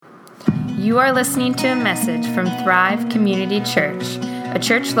You are listening to a message from Thrive Community Church, a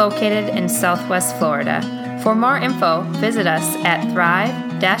church located in Southwest Florida. For more info, visit us at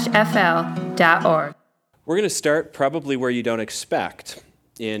thrive-fl.org. We're going to start probably where you don't expect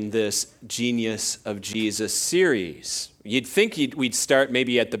in this Genius of Jesus series. You'd think we'd start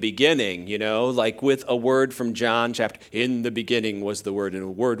maybe at the beginning, like with a word from John chapter, in the beginning was the Word, and the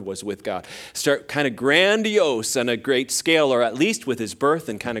Word was with God. Start kind of grandiose on a great scale, or at least with his birth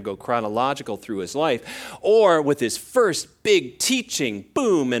and kind of go chronological through his life, or with his first big teaching,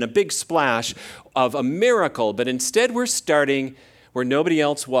 boom, and a big splash of a miracle. But instead we're starting where nobody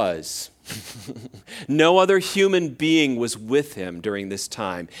else was. No other human being was with him during this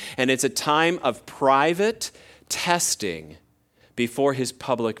time. And it's a time of private testing before his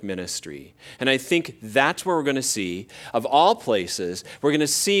public ministry. And I think that's where we're going to see, of all places, we're going to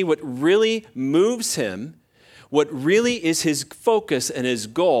see what really moves him, what really is his focus and his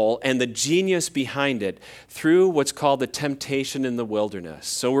goal and the genius behind it through what's called the temptation in the wilderness.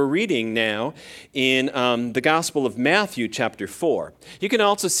 So we're reading now in the Gospel of Matthew chapter 4. You can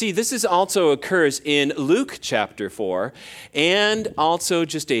also see this also occurs in Luke chapter 4 and also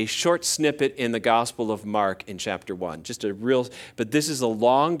just a short snippet in the Gospel of Mark in chapter 1. But this is a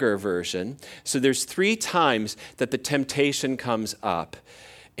longer version. So there's 3 times that the temptation comes up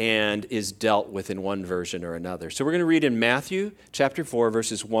and is dealt with in one version or another. So we're going to read in Matthew chapter 4,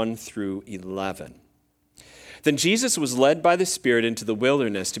 verses 1 through 11. Then Jesus was led by the Spirit into the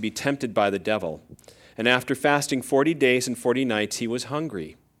wilderness to be tempted by the devil. And after fasting 40 days and 40 nights, he was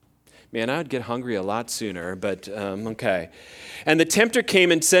hungry. Man, I would get hungry a lot sooner, but okay. And the tempter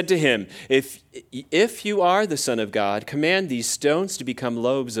came and said to him, If you are the Son of God, command these stones to become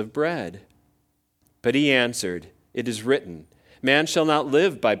loaves of bread. But he answered, It is written, Man shall not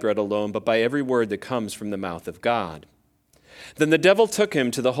live by bread alone, but by every word that comes from the mouth of God. Then the devil took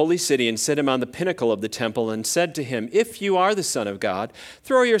him to the holy city and set him on the pinnacle of the temple and said to him, If you are the Son of God,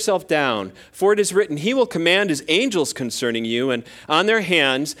 throw yourself down, for it is written, He will command His angels concerning you, and on their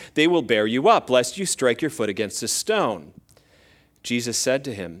hands they will bear you up, lest you strike your foot against a stone. Jesus said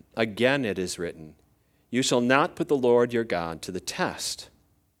to him, Again it is written, You shall not put the Lord your God to the test.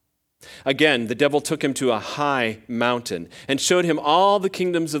 Again, the devil took him to a high mountain and showed him all the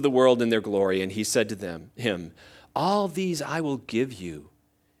kingdoms of the world and their glory. And he said to him, All these I will give you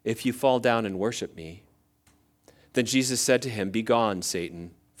if you fall down and worship me. Then Jesus said to him, Begone,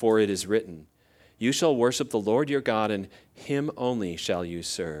 Satan, for it is written, You shall worship the Lord your God, and him only shall you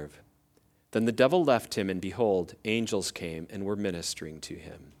serve. Then the devil left him, and behold, angels came and were ministering to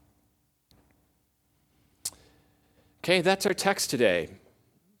him. Okay, that's our text today.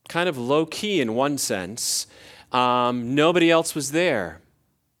 Kind of low-key in one sense. Nobody else was there.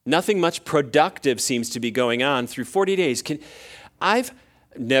 Nothing much productive seems to be going on through 40 days. I've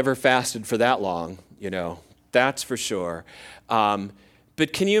never fasted for that long, that's for sure.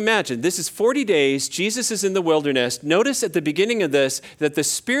 But can you imagine? This is 40 days. Jesus is in the wilderness. Notice at the beginning of this that the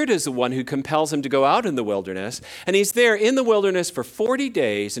Spirit is the one who compels him to go out in the wilderness. And he's there in the wilderness for 40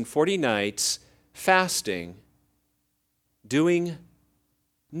 days and 40 nights, fasting, doing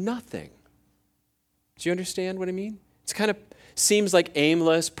nothing. Do you understand what I mean? It's kind of seems like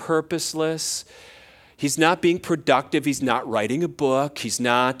aimless, purposeless. He's not being productive. He's not writing a book. He's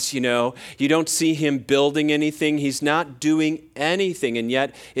not, you don't see him building anything. He's not doing anything. And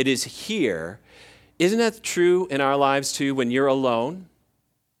yet it is here. Isn't that true in our lives too when you're alone?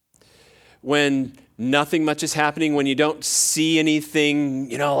 When nothing much is happening, when you don't see anything,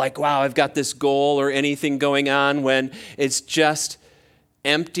 like, wow, I've got this goal or anything going on, when it's just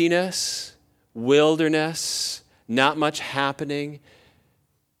emptiness, wilderness, not much happening.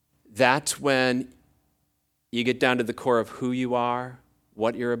 That's when you get down to the core of who you are,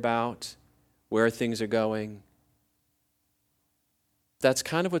 what you're about, where things are going. That's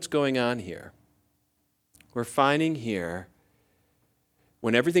kind of what's going on here. We're finding here,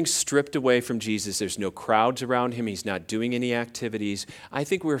 when everything's stripped away from Jesus, there's no crowds around him, he's not doing any activities. I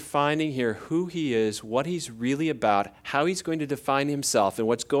think we're finding here who he is, what he's really about, how he's going to define himself, and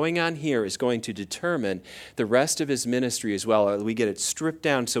what's going on here is going to determine the rest of his ministry as well. We get it stripped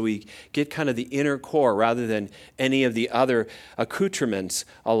down so we get kind of the inner core rather than any of the other accoutrements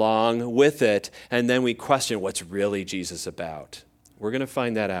along with it, and then we question what's really Jesus about. We're going to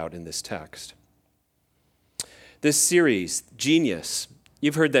find that out in this text. This series, Genius,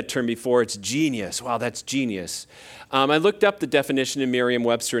 you've heard that term before. It's genius. Wow, that's genius. I looked up the definition in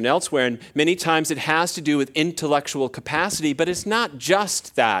Merriam-Webster and elsewhere, and many times it has to do with intellectual capacity, but it's not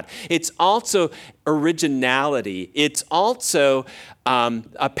just that. It's also originality. It's also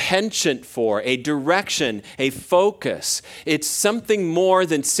a penchant for, a direction, a focus. It's something more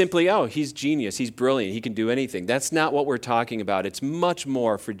than simply, oh, he's genius, he's brilliant, he can do anything. That's not what we're talking about. It's much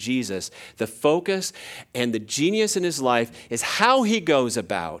more for Jesus. The focus and the genius in his life is how he goes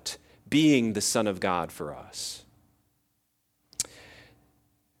about being the Son of God for us.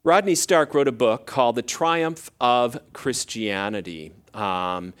 Rodney Stark wrote a book called The Triumph of Christianity.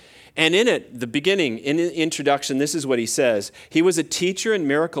 And in it, the beginning, in the introduction, this is what he says. He was a teacher and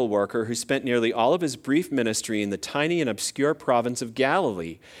miracle worker who spent nearly all of his brief ministry in the tiny and obscure province of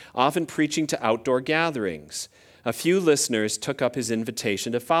Galilee, often preaching to outdoor gatherings. A few listeners took up his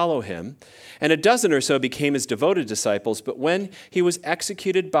invitation to follow him, and a dozen or so became his devoted disciples, but when he was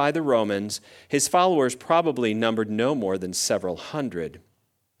executed by the Romans, his followers probably numbered no more than several hundred.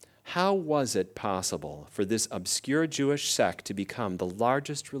 How was it possible for this obscure Jewish sect to become the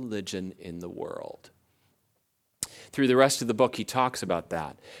largest religion in the world? Through the rest of the book, he talks about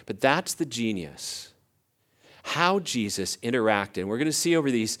that. But that's the genius. How Jesus interacted. We're going to see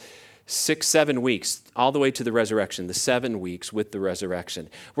over these 6-7 weeks, all the way to the resurrection, the 7 weeks with the resurrection.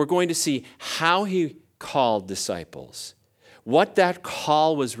 We're going to see how he called disciples, what that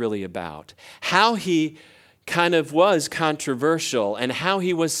call was really about, how he kind of was controversial, and how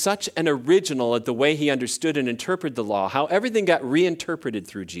he was such an original at the way he understood and interpreted the law, how everything got reinterpreted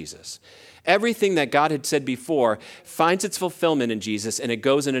through Jesus. Everything that God had said before finds its fulfillment in Jesus, and it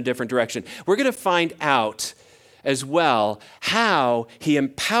goes in a different direction. We're going to find out as well how he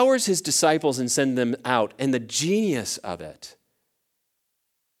empowers his disciples and sends them out, and the genius of it.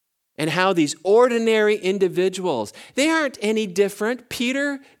 And how these ordinary individuals, they aren't any different.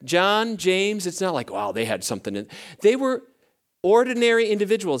 Peter, John, James, it's not like, wow, they had something. They were ordinary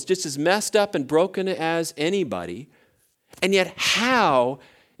individuals, just as messed up and broken as anybody. And yet how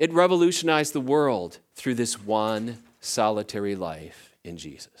it revolutionized the world through this one solitary life in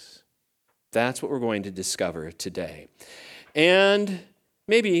Jesus. That's what we're going to discover today. And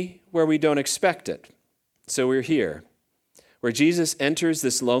maybe where we don't expect it. So we're here, where Jesus enters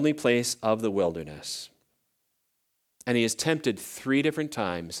this lonely place of the wilderness. And he is tempted 3 different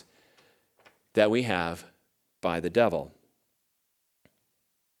times that we have by the devil.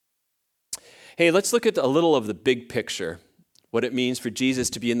 Hey, let's look at a little of the big picture, what it means for Jesus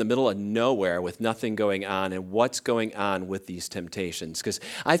to be in the middle of nowhere with nothing going on, and what's going on with these temptations. Because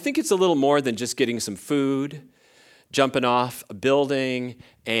I think it's a little more than just getting some food, jumping off a building,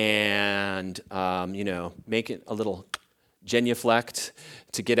 and, making a little genuflect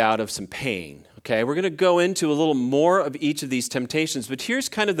to get out of some pain. Okay, we're going to go into a little more of each of these temptations, but here's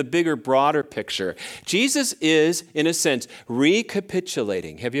kind of the bigger, broader picture. Jesus is, in a sense,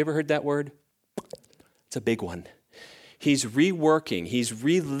 recapitulating. Have you ever heard that word? It's a big one. He's reworking, he's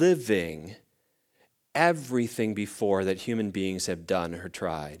reliving everything before that human beings have done or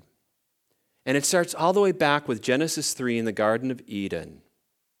tried. And it starts all the way back with Genesis 3 in the Garden of Eden.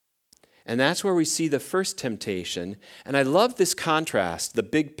 And that's where we see the first temptation. And I love this contrast, the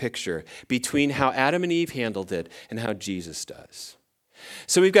big picture, between how Adam and Eve handled it and how Jesus does.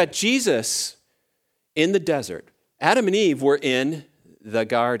 So we've got Jesus in the desert. Adam and Eve were in the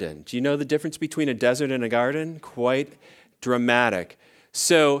garden. Do you know the difference between a desert and a garden? Quite dramatic.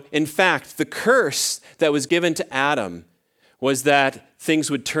 So, in fact, the curse that was given to Adam was that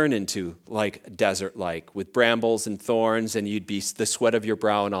things would turn into like desert-like, with brambles and thorns, and you'd be the sweat of your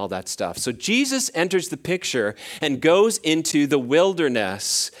brow and all that stuff. So Jesus enters the picture and goes into the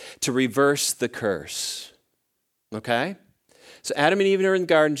wilderness to reverse the curse. Okay? So Adam and Eve are in the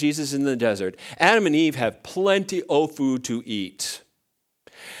garden, Jesus is in the desert. Adam and Eve have plenty of food to eat.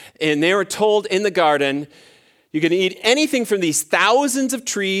 And they were told in the garden, you can eat anything from these thousands of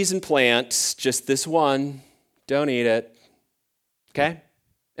trees and plants, just this one, don't eat it. Okay?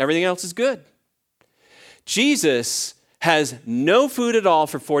 Everything else is good. Jesus has no food at all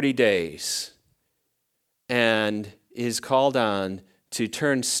for 40 days and is called on to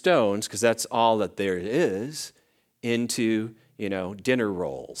turn stones, because that's all that there is, into, dinner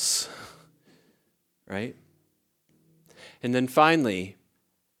rolls. Right? And then finally,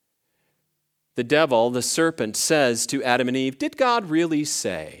 the devil, the serpent, says to Adam and Eve, "Did God really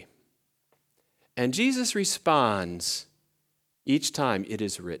say?" And Jesus responds, each time, "It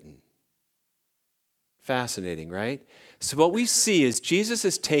is written." Fascinating, right? So what we see is Jesus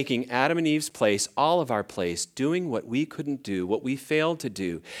is taking Adam and Eve's place, all of our place, doing what we couldn't do, what we failed to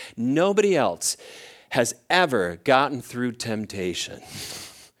do. Nobody else has ever gotten through temptation.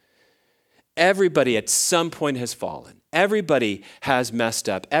 Everybody at some point has fallen. Everybody has messed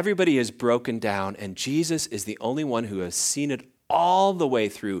up. Everybody is broken down. And Jesus is the only one who has seen it all the way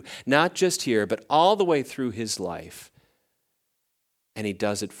through, not just here, but all the way through his life. and he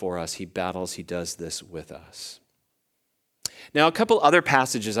does it for us. He battles, he does this with us. Now, a couple other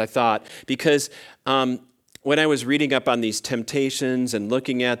passages I thought, because when I was reading up on these temptations and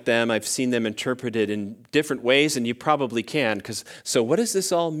looking at them, I've seen them interpreted in different ways, and you probably can. So what does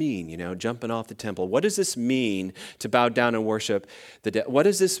this all mean, jumping off the temple? What does this mean to bow down and worship the dead? What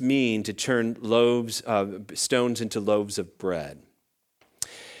does this mean to turn stones into loaves of bread?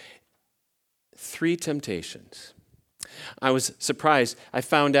 3 temptations. I was surprised. I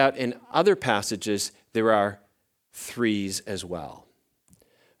found out in other passages there are 3s as well.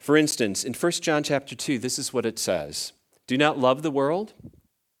 For instance, in 1 John chapter 2, this is what it says. Do not love the world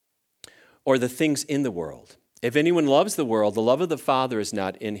or the things in the world. If anyone loves the world, the love of the Father is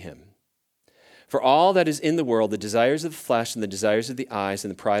not in him. For all that is in the world, the desires of the flesh and the desires of the eyes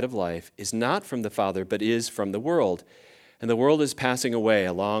and the pride of life, is not from the Father, but is from the world. And the world is passing away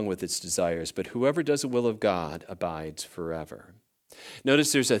along with its desires, but whoever does the will of God abides forever.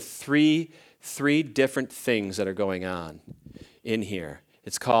 Notice there's three different things that are going on in here.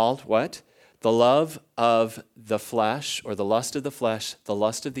 It's called what? The love of the flesh, or the lust of the flesh, the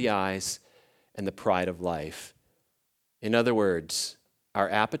lust of the eyes, and the pride of life. In other words, our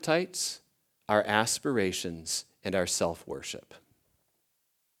appetites, our aspirations, and our self-worship.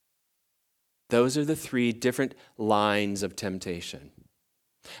 Those are the 3 different lines of temptation.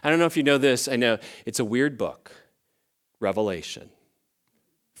 I don't know if you know this. I know it's a weird book, Revelation,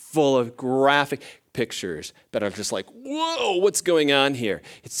 full of graphic pictures that are just like, whoa, what's going on here?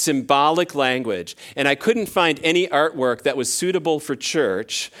 It's symbolic language. And I couldn't find any artwork that was suitable for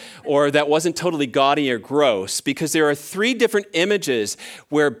church or that wasn't totally gaudy or gross, because there are 3 different images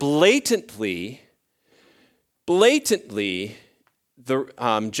where blatantly, John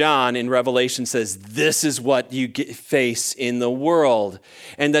in Revelation says, this is what you face in the world.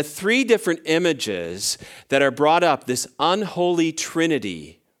 And the 3 different images that are brought up, this unholy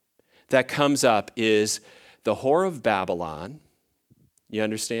trinity that comes up, is the whore of Babylon. You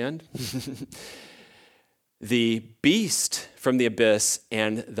understand? The beast from the abyss,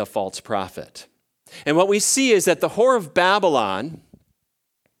 and the false prophet. And what we see is that the whore of Babylon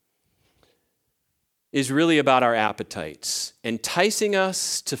is really about our appetites, enticing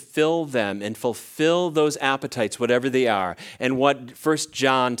us to fill them and fulfill those appetites, whatever they are. And what 1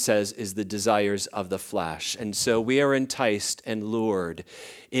 John says is the desires of the flesh. And so we are enticed and lured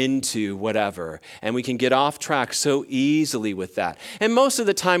into whatever, and we can get off track so easily with that. And most of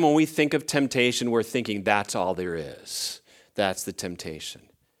the time when we think of temptation, we're thinking that's all there is. That's the temptation.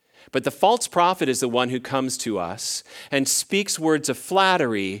 But the false prophet is the one who comes to us and speaks words of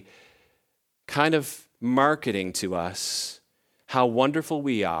flattery, kind of marketing to us how wonderful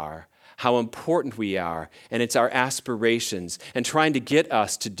we are, how important we are, and it's our aspirations, and trying to get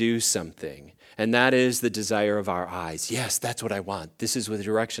us to do something. And that is the desire of our eyes. Yes, that's what I want. This is the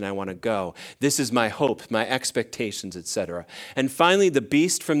direction I want to go. This is my hope, my expectations, etc. And finally, the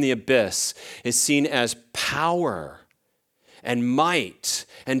beast from the abyss is seen as power and might.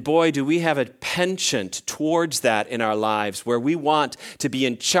 And boy, do we have a penchant towards that in our lives, where we want to be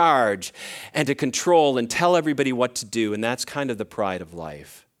in charge and to control and tell everybody what to do. And that's kind of the pride of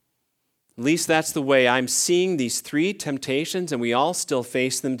life. At least that's the way I'm seeing these 3 temptations, and we all still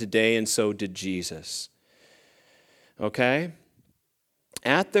face them today, and so did Jesus. Okay?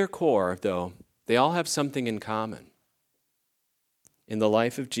 At their core, though, they all have something in common. In the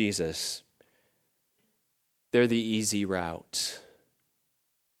life of Jesus, they're the easy route,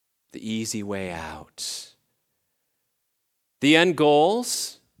 the easy way out. The end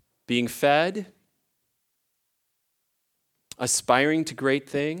goals, being fed, aspiring to great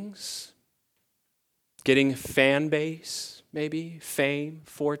things, getting fan base, maybe, fame,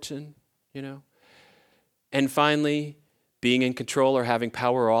 fortune, And finally, being in control or having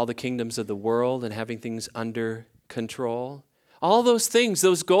power of all the kingdoms of the world and having things under control. All those things,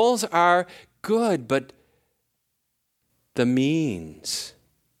 those goals are good, but the means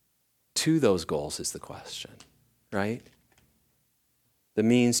to those goals is the question, right? The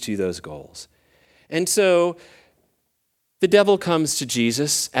means to those goals. And so the devil comes to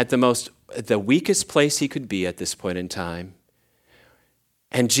Jesus at the weakest place he could be at this point in time.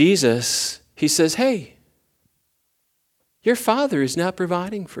 And Jesus, he says, hey, your father is not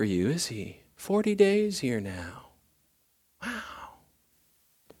providing for you, is he? 40 days here now. Wow.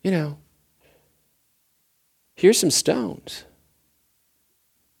 Here's some stones.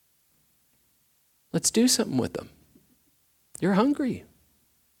 Let's do something with them. You're hungry.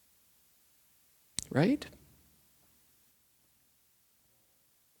 Right?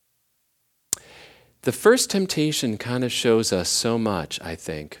 The first temptation kind of shows us so much, I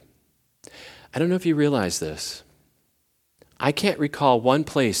think. I don't know if you realize this. I can't recall one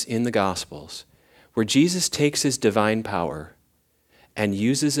place in the Gospels where Jesus takes his divine power and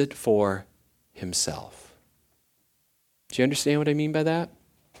uses it for himself. Do you understand what I mean by that?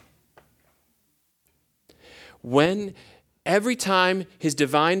 Every time his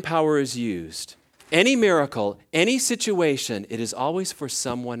divine power is used, any miracle, any situation, it is always for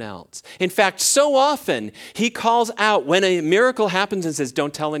someone else. In fact, so often he calls out when a miracle happens and says,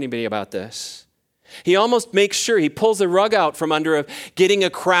 don't tell anybody about this. He almost makes sure he pulls the rug out from under getting a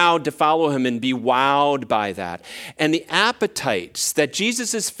crowd to follow him and be wowed by that. And the appetites that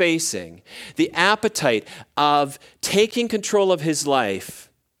Jesus is facing, the appetite of taking control of his life,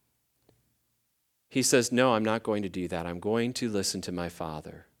 he says, no, I'm not going to do that. I'm going to listen to my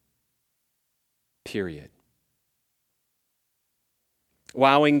Father. Period.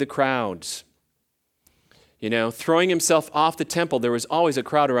 Wowing the crowds. Throwing himself off the temple. There was always a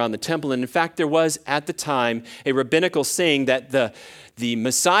crowd around the temple. And in fact, there was at the time a rabbinical saying that the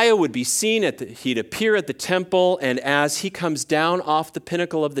Messiah would be seen, he'd appear at the temple, and as he comes down off the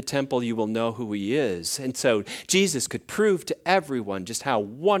pinnacle of the temple, you will know who he is. And so Jesus could prove to everyone just how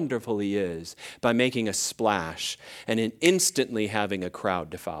wonderful he is by making a splash and in instantly having a crowd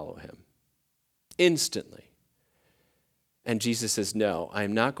to follow him. Instantly. And Jesus says, no,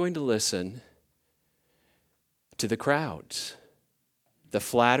 I'm not going to listen to the crowds, the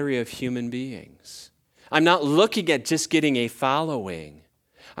flattery of human beings. I'm not looking at just getting a following.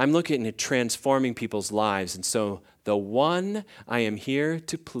 I'm looking at transforming people's lives. And so the one I am here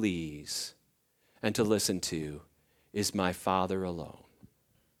to please and to listen to is my Father alone.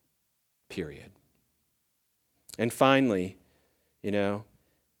 Period. And finally,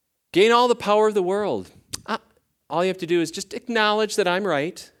 gain all the power of the world. All you have to do is just acknowledge that I'm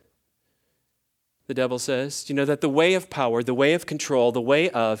right. The devil says, that the way of power, the way of control, the way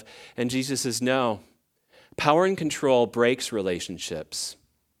of, and Jesus says, no. Power and control breaks relationships.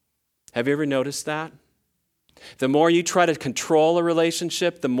 Have you ever noticed that? The more you try to control a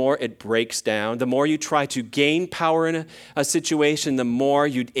relationship, the more it breaks down. The more you try to gain power in a situation, the more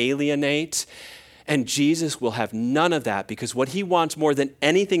you'd alienate. And Jesus will have none of that, because what he wants more than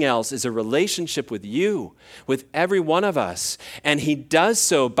anything else is a relationship with you, with every one of us. And he does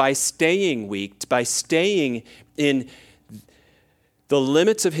so by staying weak, by staying in the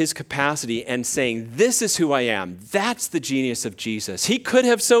limits of his capacity and saying, this is who I am. That's the genius of Jesus. He could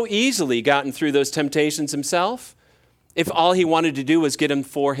have so easily gotten through those temptations himself if all he wanted to do was get them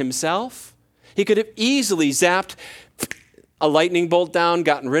for himself. He could have easily zapped a lightning bolt down,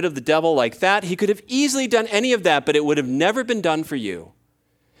 gotten rid of the devil like that. He could have easily done any of that, but it would have never been done for you.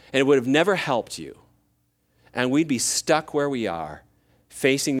 And it would have never helped you. And we'd be stuck where we are,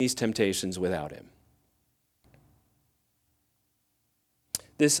 facing these temptations without him.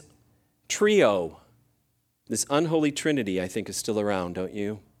 This trio, this unholy trinity, I think is still around, don't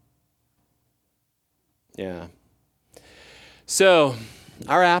you? Yeah. So,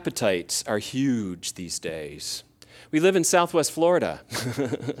 our appetites are huge these days. We live in Southwest Florida.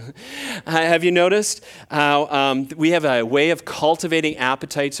 Have you noticed how we have a way of cultivating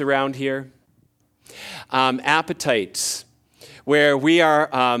appetites around here? Appetites where we are,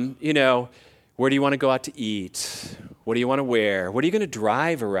 where do you want to go out to eat? What do you want to wear? What are you going to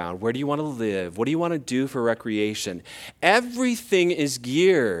drive around? Where do you want to live? What do you want to do for recreation? Everything is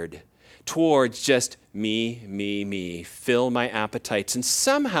geared towards just me, fill my appetites. And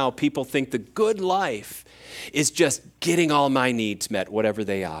somehow people think the good life is just getting all my needs met, whatever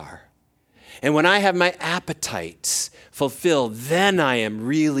they are. And when I have my appetites fulfilled, then I am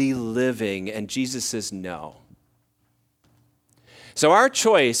really living. And Jesus says no. So our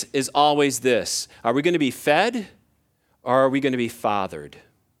choice is always this. Are we going to be fed or are we going to be fathered?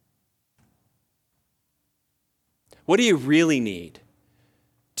 What do you really need?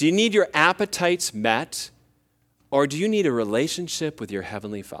 Do you need your appetites met, or do you need a relationship with your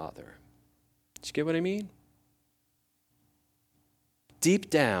Heavenly Father? Do you get what I mean? Deep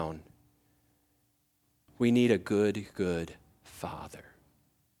down, we need a good Father.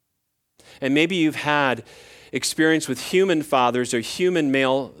 And maybe you've had experience with human fathers or human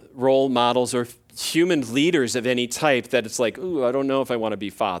male role models or human leaders of any type that it's like, ooh, I don't know if I want to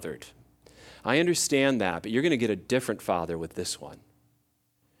be fathered. I understand that, but you're going to get a different father with this one.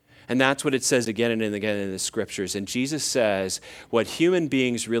 And that's what it says again and again in the scriptures. And Jesus says what human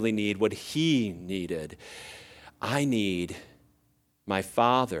beings really need, what he needed. I need my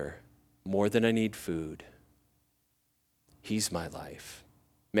Father more than I need food. He's my life.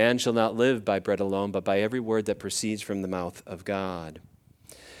 Man shall not live by bread alone, but by every word that proceeds from the mouth of God.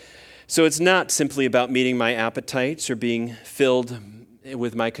 So it's not simply about meeting my appetites or being filled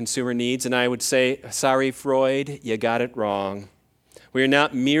with my consumer needs, and I would say, sorry, Freud, you got it wrong. We are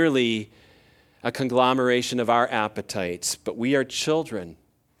not merely a conglomeration of our appetites, but we are children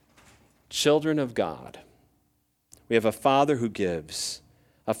of God. We have a Father who gives,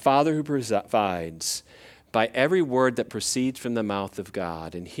 a Father who provides by every word that proceeds from the mouth of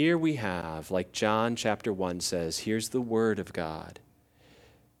God. And here we have, like John chapter 1 says, here's the word of God,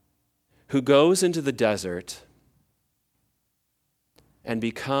 who goes into the desert and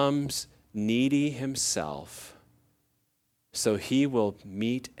becomes needy himself, so he will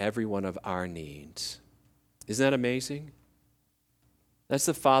meet every one of our needs. Isn't that amazing? That's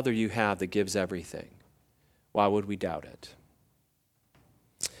the Father you have that gives everything. Why would we doubt it?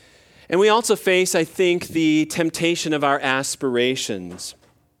 And we also face, I think, the temptation of our aspirations.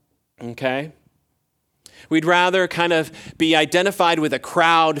 Okay? We'd rather kind of be identified with a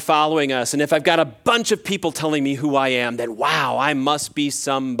crowd following us. And if I've got a bunch of people telling me who I am, then wow, I must be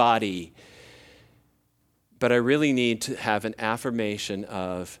somebody. But I really need to have an affirmation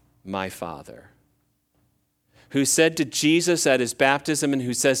of my Father, who said to Jesus at his baptism and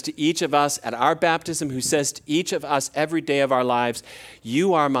who says to each of us at our baptism, who says to each of us every day of our lives,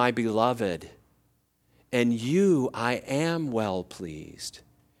 you are my beloved, and you I am well pleased.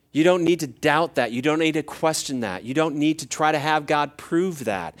 You don't need to doubt that. You don't need to question that. You don't need to try to have God prove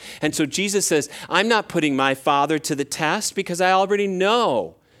that. And so Jesus says, I'm not putting my Father to the test because I already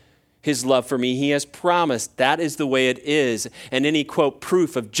know his love for me. He has promised that is the way it is. And any, quote,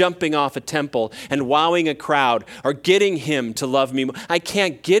 proof of jumping off a temple and wowing a crowd or getting him to love me more. I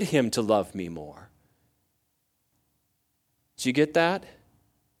can't get him to love me more. Do you get that?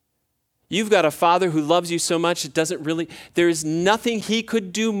 You've got a Father who loves you so much, there's nothing he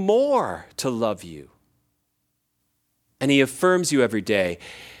could do more to love you. And he affirms you every day.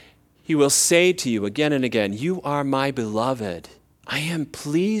 He will say to you again and again, you are my beloved. I am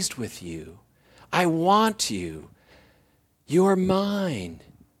pleased with you. I want you. You are mine.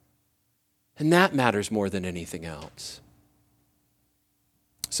 And that matters more than anything else.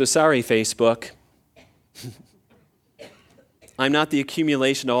 So sorry, Facebook. I'm not the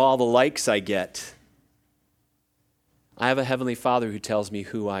accumulation of all the likes I get. I have a Heavenly Father who tells me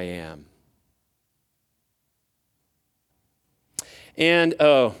who I am. And,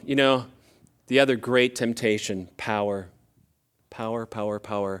 the other great temptation, power.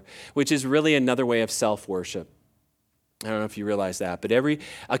 Power, which is really another way of self-worship. I don't know if you realize that, but every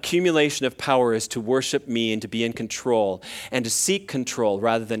accumulation of power is to worship me and to be in control and to seek control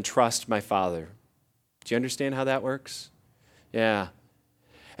rather than trust my Father. Do you understand how that works? Yeah.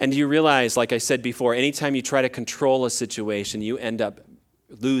 And you realize, like I said before, anytime you try to control a situation, you end up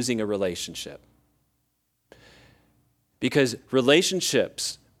losing a relationship. Because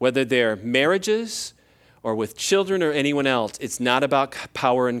relationships, whether they're marriages or with children or anyone else, it's not about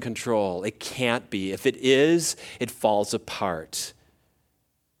power and control. It can't be. If it is, it falls apart.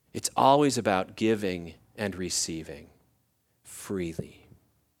 It's always about giving and receiving freely.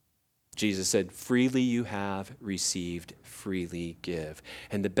 Jesus said, freely you have received, freely give.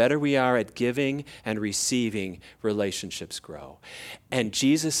 And the better we are at giving and receiving, relationships grow. And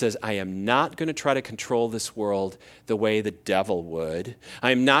Jesus says, I am not going to try to control this world the way the devil would.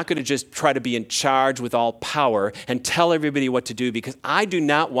 I am not going to just try to be in charge with all power and tell everybody what to do, because I do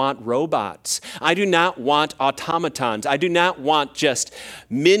not want robots. I do not want automatons. I do not want just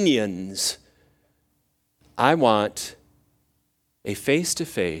minions. I want a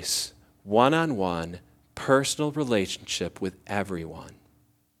face-to-face, one-on-one, personal relationship with everyone.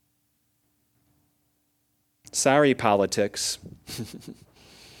 Sorry, politics.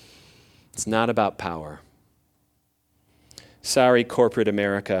 It's not about power. Sorry, corporate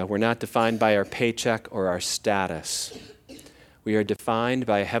America. We're not defined by our paycheck or our status. We are defined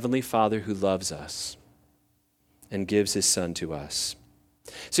by a Heavenly Father who loves us and gives his Son to us.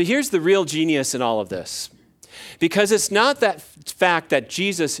 So here's the real genius in all of this. Because it's not that fact that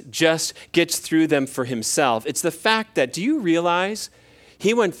Jesus just gets through them for himself. It's the fact that, do you realize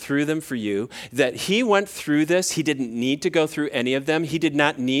he went through them for you? That he went through this. He didn't need to go through any of them. He did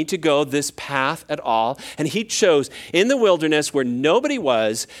not need to go this path at all. And he chose in the wilderness where nobody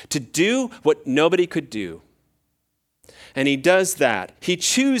was to do what nobody could do. And he does that. He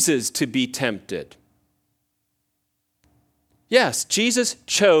chooses to be tempted. Yes, Jesus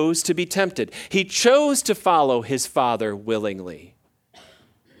chose to be tempted. He chose to follow his Father willingly.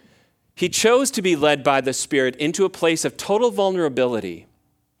 He chose to be led by the Spirit into a place of total vulnerability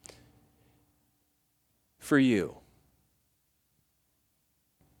for you.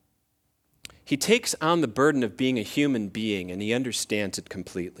 He takes on the burden of being a human being, and he understands it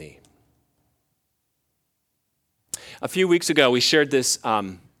completely. A few weeks ago, we shared this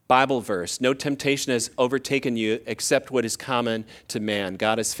Bible verse. No temptation has overtaken you except what is common to man.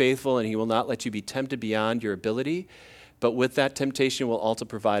 God is faithful, and he will not let you be tempted beyond your ability. But with that temptation will also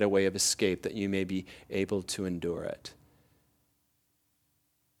provide a way of escape that you may be able to endure it.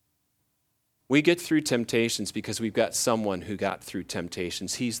 We get through temptations because we've got someone who got through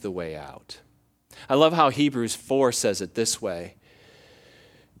temptations. He's the way out. I love how Hebrews 4 says it this way.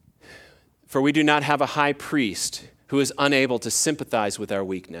 For we do not have a high priest who is unable to sympathize with our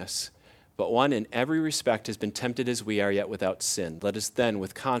weakness, but one in every respect has been tempted as we are, yet without sin. Let us then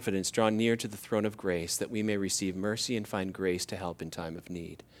with confidence draw near to the throne of grace, that we may receive mercy and find grace to help in time of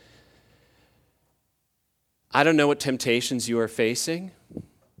need. I don't know what temptations you are facing.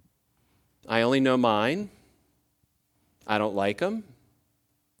 I only know mine. I don't like them.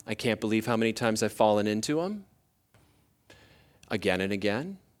 I can't believe how many times I've fallen into them. Again and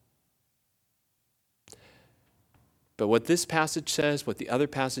again. But what this passage says, what the other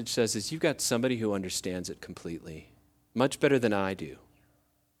passage says, is you've got somebody who understands it completely, much better than I do.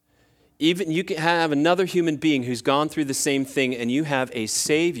 Even you can have another human being who's gone through the same thing, and you have a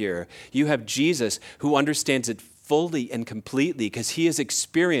Savior, you have Jesus, who understands it fully and completely, because he has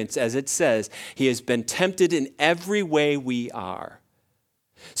experienced, as it says, he has been tempted in every way we are.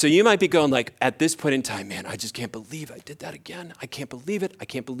 So you might be going like, at this point in time, man, I just can't believe I did that again. I can't believe it. I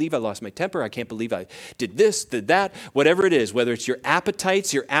can't believe I lost my temper. I can't believe I did this, did that, whatever it is, whether it's your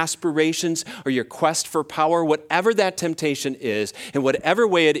appetites, your aspirations, or your quest for power, whatever that temptation is, in whatever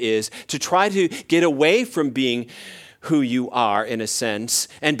way it is, to try to get away from being who you are, in a sense,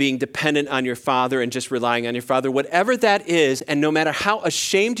 and being dependent on your Father and just relying on your Father, whatever that is, and no matter how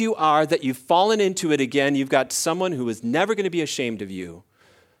ashamed you are that you've fallen into it again, you've got someone who is never going to be ashamed of you.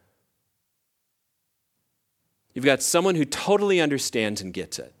 You've got someone who totally understands and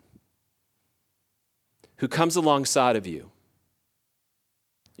gets it, who comes alongside of you.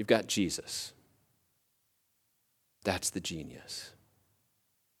 You've got Jesus. That's the genius.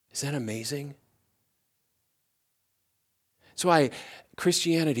 Is that amazing? That's why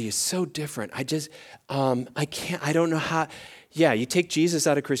Christianity is so different. I don't know how. Yeah, you take Jesus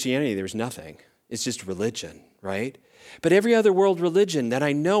out of Christianity, there's nothing. It's just religion, right? But every other world religion that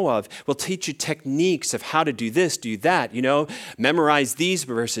I know of will teach you techniques of how to do this, do that, memorize these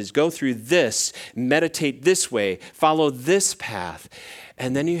verses, go through this, meditate this way, follow this path.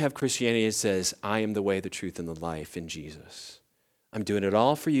 And then you have Christianity that says, I am the way, the truth, and the life in Jesus. I'm doing it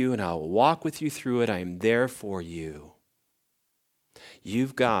all for you, and I'll walk with you through it. I am there for you.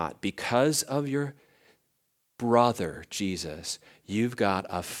 You've got, because of your brother, Jesus, you've got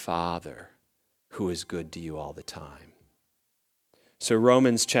a Father who is good to you all the time. So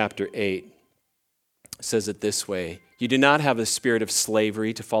Romans chapter 8 says it this way. You do not have a spirit of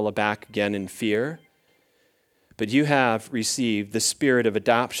slavery to fall back again in fear, but you have received the spirit of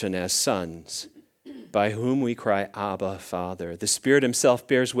adoption as sons, by whom we cry, Abba, Father. The Spirit himself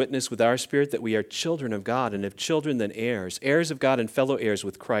bears witness with our spirit that we are children of God, and if children, then heirs, heirs of God and fellow heirs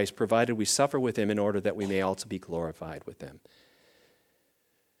with Christ, provided we suffer with him in order that we may also be glorified with him.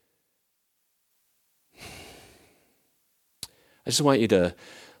 I just want you to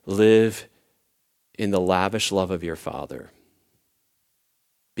live in the lavish love of your Father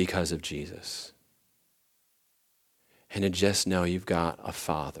because of Jesus. And to just know you've got a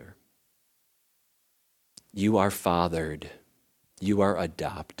Father. You are fathered. You are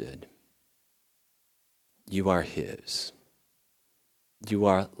adopted. You are his. You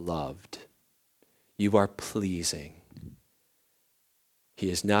are loved. You are pleasing.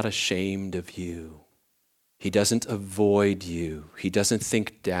 He is not ashamed of you. He doesn't avoid you. He doesn't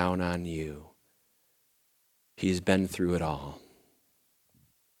think down on you. He's been through it all.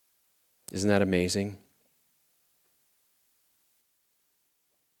 Isn't that amazing?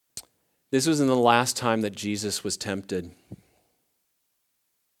 This was in the last time that Jesus was tempted.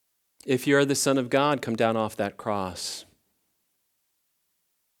 If you're the Son of God, come down off that cross.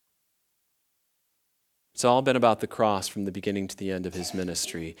 It's all been about the cross from the beginning to the end of his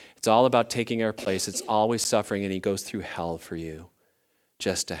ministry. It's all about taking our place. It's always suffering, and he goes through hell for you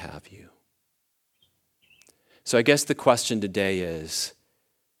just to have you. So I guess the question today is,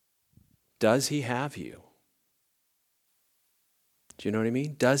 does he have you? Do you know what I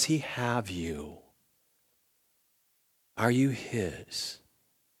mean? Does he have you? Are you his?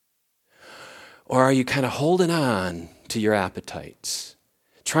 Or are you kind of holding on to your appetites,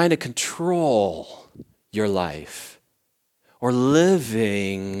 trying to control your life, or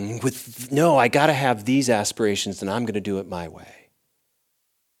living with, no, I got to have these aspirations and I'm going to do it my way?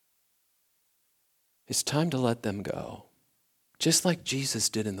 It's time to let them go, just like Jesus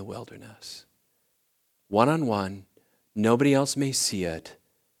did in the wilderness. One-on-one, Nobody else may see it,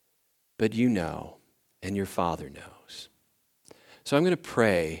 but you know, and your Father knows. So I'm going to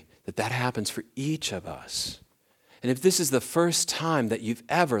pray that that happens for each of us. And if this is the first time that you've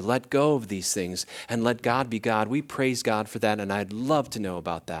ever let go of these things and let God be God, we praise God for that, and I'd love to know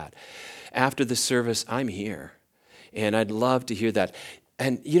about that. After the service, I'm here, and I'd love to hear that.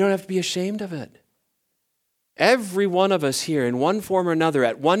 And you don't have to be ashamed of it. Every one of us here, in one form or another,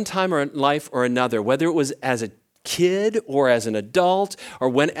 at one time in life or another, whether it was as a kid or as an adult or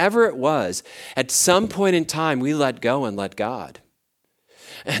whenever it was, at some point in time, we let go and let God.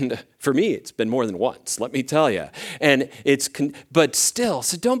 And for me, it's been more than once, let me tell you. And but still,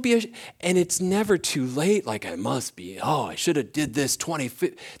 so don't be, and it's never too late, like I must be, I should have did this 20.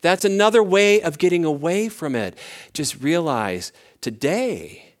 That's another way of getting away from it. Just realize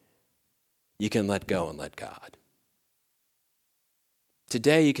today, you can let go and let God.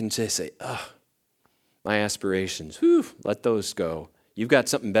 Today, you can just say, my aspirations, let those go. You've got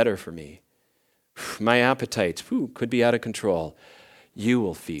something better for me. My appetites, could be out of control. You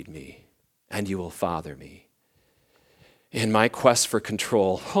will feed me, and you will father me. In my quest for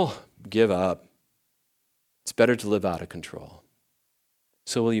control, give up. It's better to live out of control.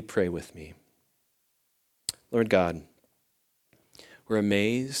 So will you pray with me? Lord God, we're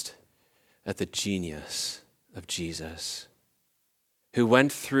amazed at the genius of Jesus, who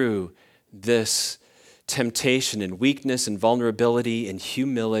went through this temptation and weakness and vulnerability and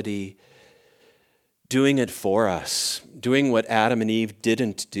humility, doing it for us, doing what Adam and Eve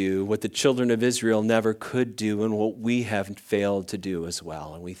didn't do, what the children of Israel never could do, and what we have failed to do as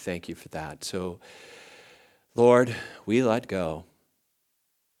well. And we thank you for that. So, Lord, we let go.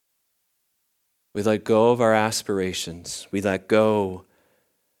 We let go of our aspirations. We let go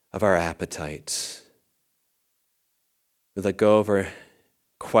of our appetites. We let go of our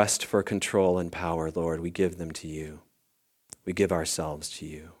quest for control and power, Lord. We give them to you. We give ourselves to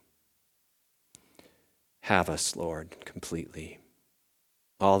you. Have us, Lord, completely.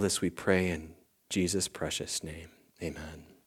 All this we pray in Jesus' precious name. Amen.